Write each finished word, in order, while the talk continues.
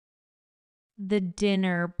The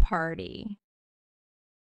dinner party.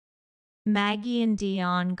 Maggie and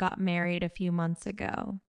Dion got married a few months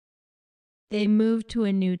ago. They moved to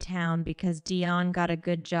a new town because Dion got a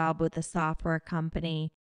good job with a software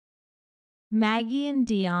company. Maggie and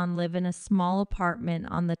Dion live in a small apartment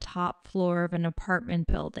on the top floor of an apartment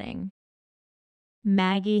building.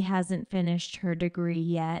 Maggie hasn't finished her degree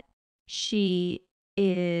yet. She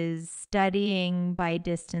is studying by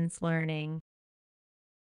distance learning.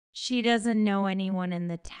 She doesn't know anyone in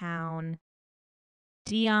the town.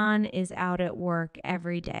 Dion is out at work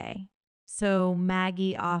every day, so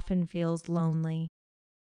Maggie often feels lonely.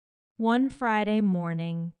 One Friday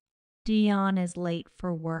morning, Dion is late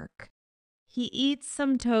for work. He eats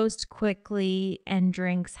some toast quickly and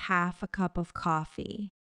drinks half a cup of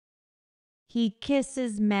coffee. He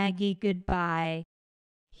kisses Maggie goodbye.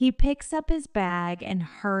 He picks up his bag and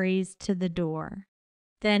hurries to the door.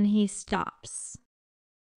 Then he stops.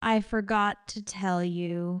 I forgot to tell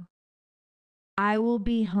you. I will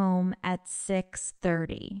be home at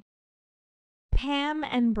 6:30. Pam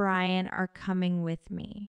and Brian are coming with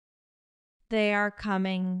me. They are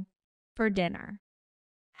coming for dinner.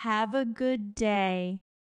 Have a good day.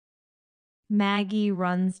 Maggie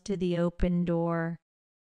runs to the open door.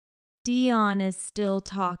 Dion is still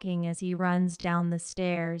talking as he runs down the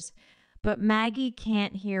stairs, but Maggie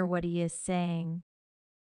can't hear what he is saying.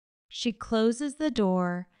 She closes the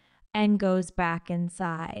door and goes back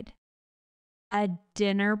inside. A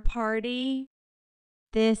dinner party?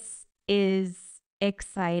 This is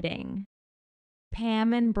exciting.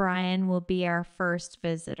 Pam and Brian will be our first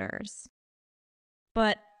visitors.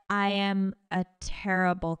 But I am a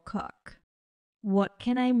terrible cook. What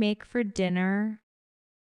can I make for dinner?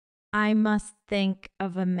 I must think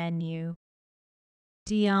of a menu.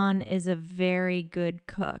 Dion is a very good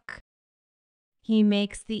cook. He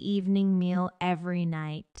makes the evening meal every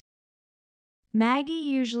night. Maggie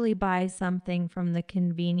usually buys something from the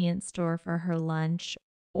convenience store for her lunch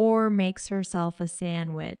or makes herself a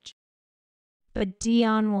sandwich. But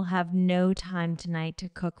Dion will have no time tonight to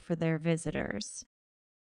cook for their visitors.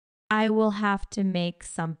 I will have to make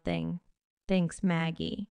something, thinks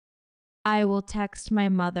Maggie. I will text my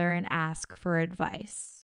mother and ask for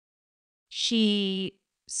advice. She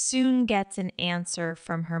soon gets an answer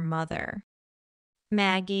from her mother.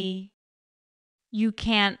 Maggie, you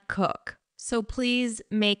can't cook, so please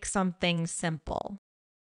make something simple.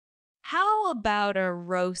 How about a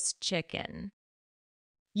roast chicken?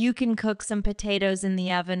 You can cook some potatoes in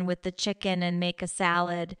the oven with the chicken and make a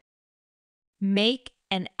salad. Make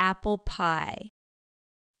an apple pie.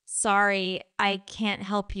 Sorry, I can't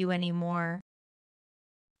help you anymore.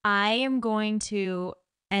 I am going to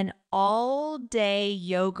an all-day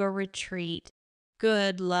yoga retreat.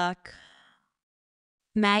 Good luck.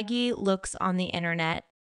 Maggie looks on the internet.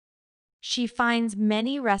 She finds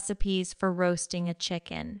many recipes for roasting a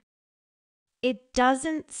chicken. It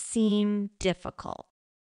doesn't seem difficult.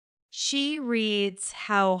 She reads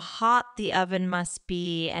how hot the oven must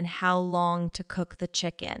be and how long to cook the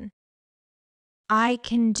chicken. I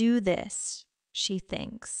can do this, she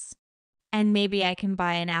thinks, and maybe I can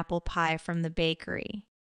buy an apple pie from the bakery.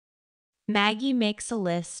 Maggie makes a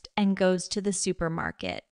list and goes to the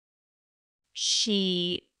supermarket.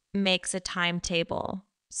 She makes a timetable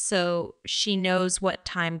so she knows what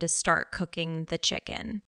time to start cooking the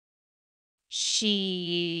chicken.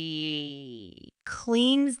 She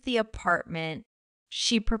cleans the apartment.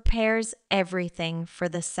 She prepares everything for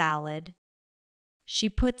the salad. She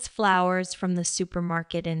puts flowers from the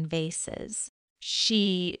supermarket in vases.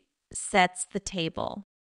 She sets the table.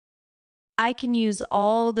 I can use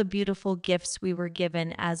all the beautiful gifts we were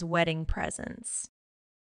given as wedding presents.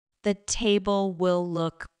 The table will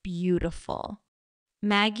look beautiful.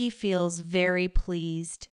 Maggie feels very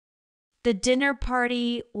pleased. The dinner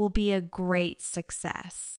party will be a great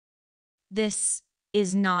success. This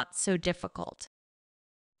is not so difficult.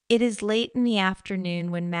 It is late in the afternoon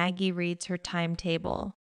when Maggie reads her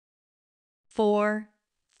timetable.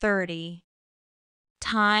 4:30.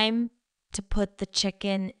 Time to put the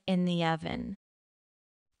chicken in the oven.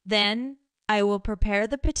 Then I will prepare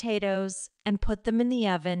the potatoes and put them in the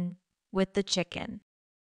oven with the chicken.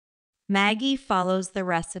 Maggie follows the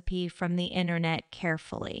recipe from the internet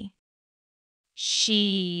carefully.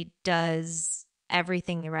 She does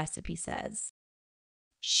everything the recipe says.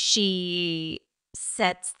 She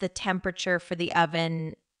sets the temperature for the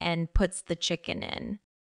oven and puts the chicken in.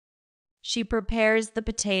 She prepares the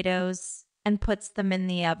potatoes and puts them in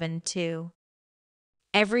the oven too.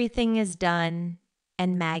 Everything is done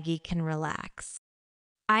and Maggie can relax.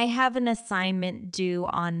 I have an assignment due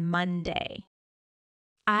on Monday.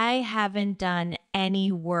 I haven't done any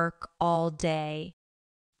work all day.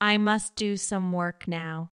 I must do some work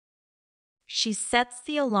now. She sets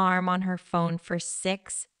the alarm on her phone for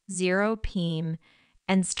 6:00 p.m.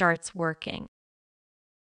 and starts working.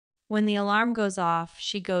 When the alarm goes off,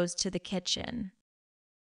 she goes to the kitchen.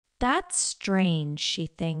 That's strange, she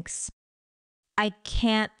thinks. I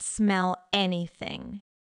can't smell anything.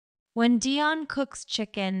 When Dion cooks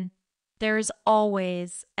chicken, there is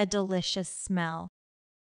always a delicious smell.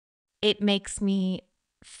 It makes me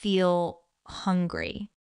feel hungry.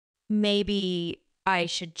 Maybe I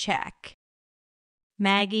should check.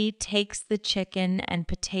 Maggie takes the chicken and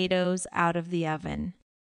potatoes out of the oven.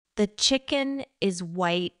 The chicken is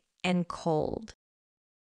white and cold.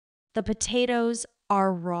 The potatoes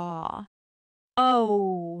are raw.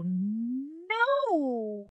 Oh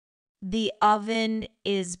no! The oven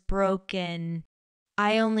is broken.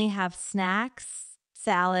 I only have snacks,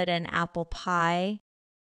 salad, and apple pie.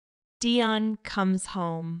 Dion comes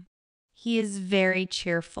home. He is very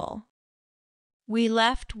cheerful. We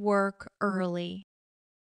left work early.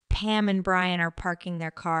 Pam and Brian are parking their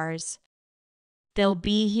cars. They'll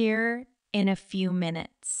be here in a few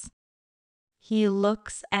minutes. He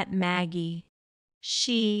looks at Maggie.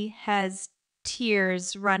 She has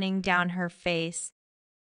tears running down her face.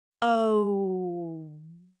 Oh,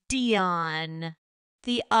 Dion,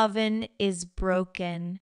 the oven is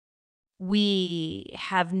broken. We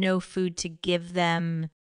have no food to give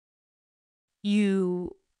them.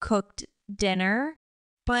 You cooked dinner,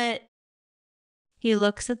 but he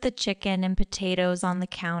looks at the chicken and potatoes on the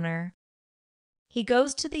counter. He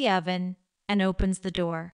goes to the oven and opens the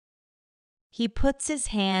door. He puts his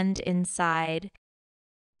hand inside.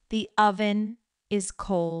 The oven is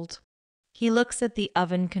cold. He looks at the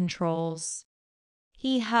oven controls.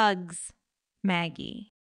 He hugs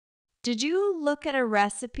Maggie. Did you look at a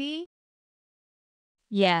recipe?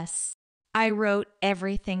 Yes, I wrote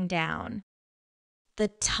everything down. The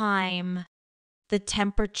time, the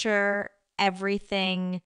temperature,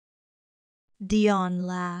 everything. Dion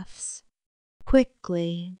laughs.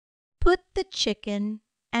 Quickly, put the chicken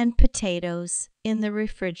and potatoes in the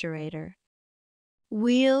refrigerator.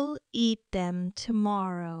 We'll eat them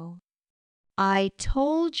tomorrow. I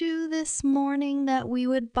told you this morning that we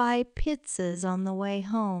would buy pizzas on the way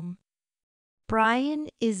home. Brian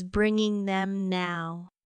is bringing them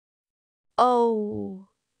now. Oh,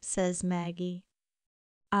 says Maggie.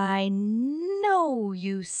 I know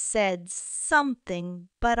you said something,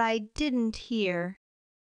 but I didn't hear.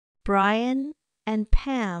 Brian and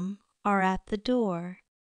Pam are at the door.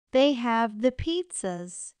 They have the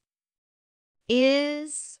pizzas.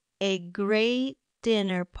 Is a great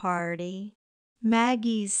dinner party.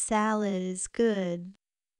 Maggie's salad is good.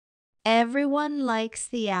 Everyone likes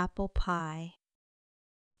the apple pie.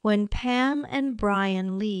 When Pam and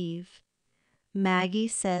Brian leave, Maggie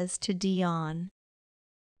says to Dion,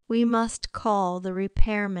 we must call the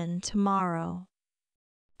repairman tomorrow.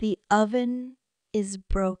 The oven is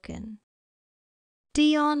broken.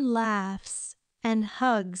 Dion laughs and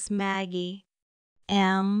hugs Maggie.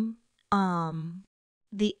 The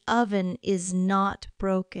oven is not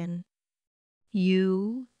broken.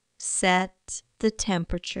 You set the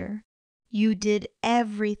temperature. You did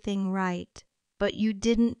everything right, but you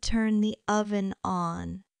didn't turn the oven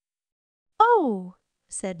on. Oh,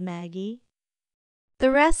 said Maggie. The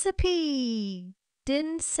recipe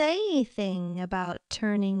didn't say anything about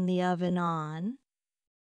turning the oven on.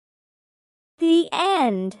 The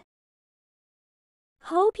end.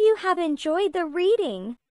 Hope you have enjoyed the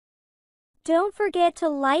reading. Don't forget to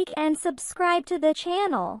like and subscribe to the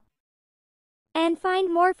channel. And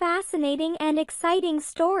find more fascinating and exciting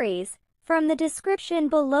stories from the description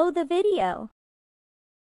below the video.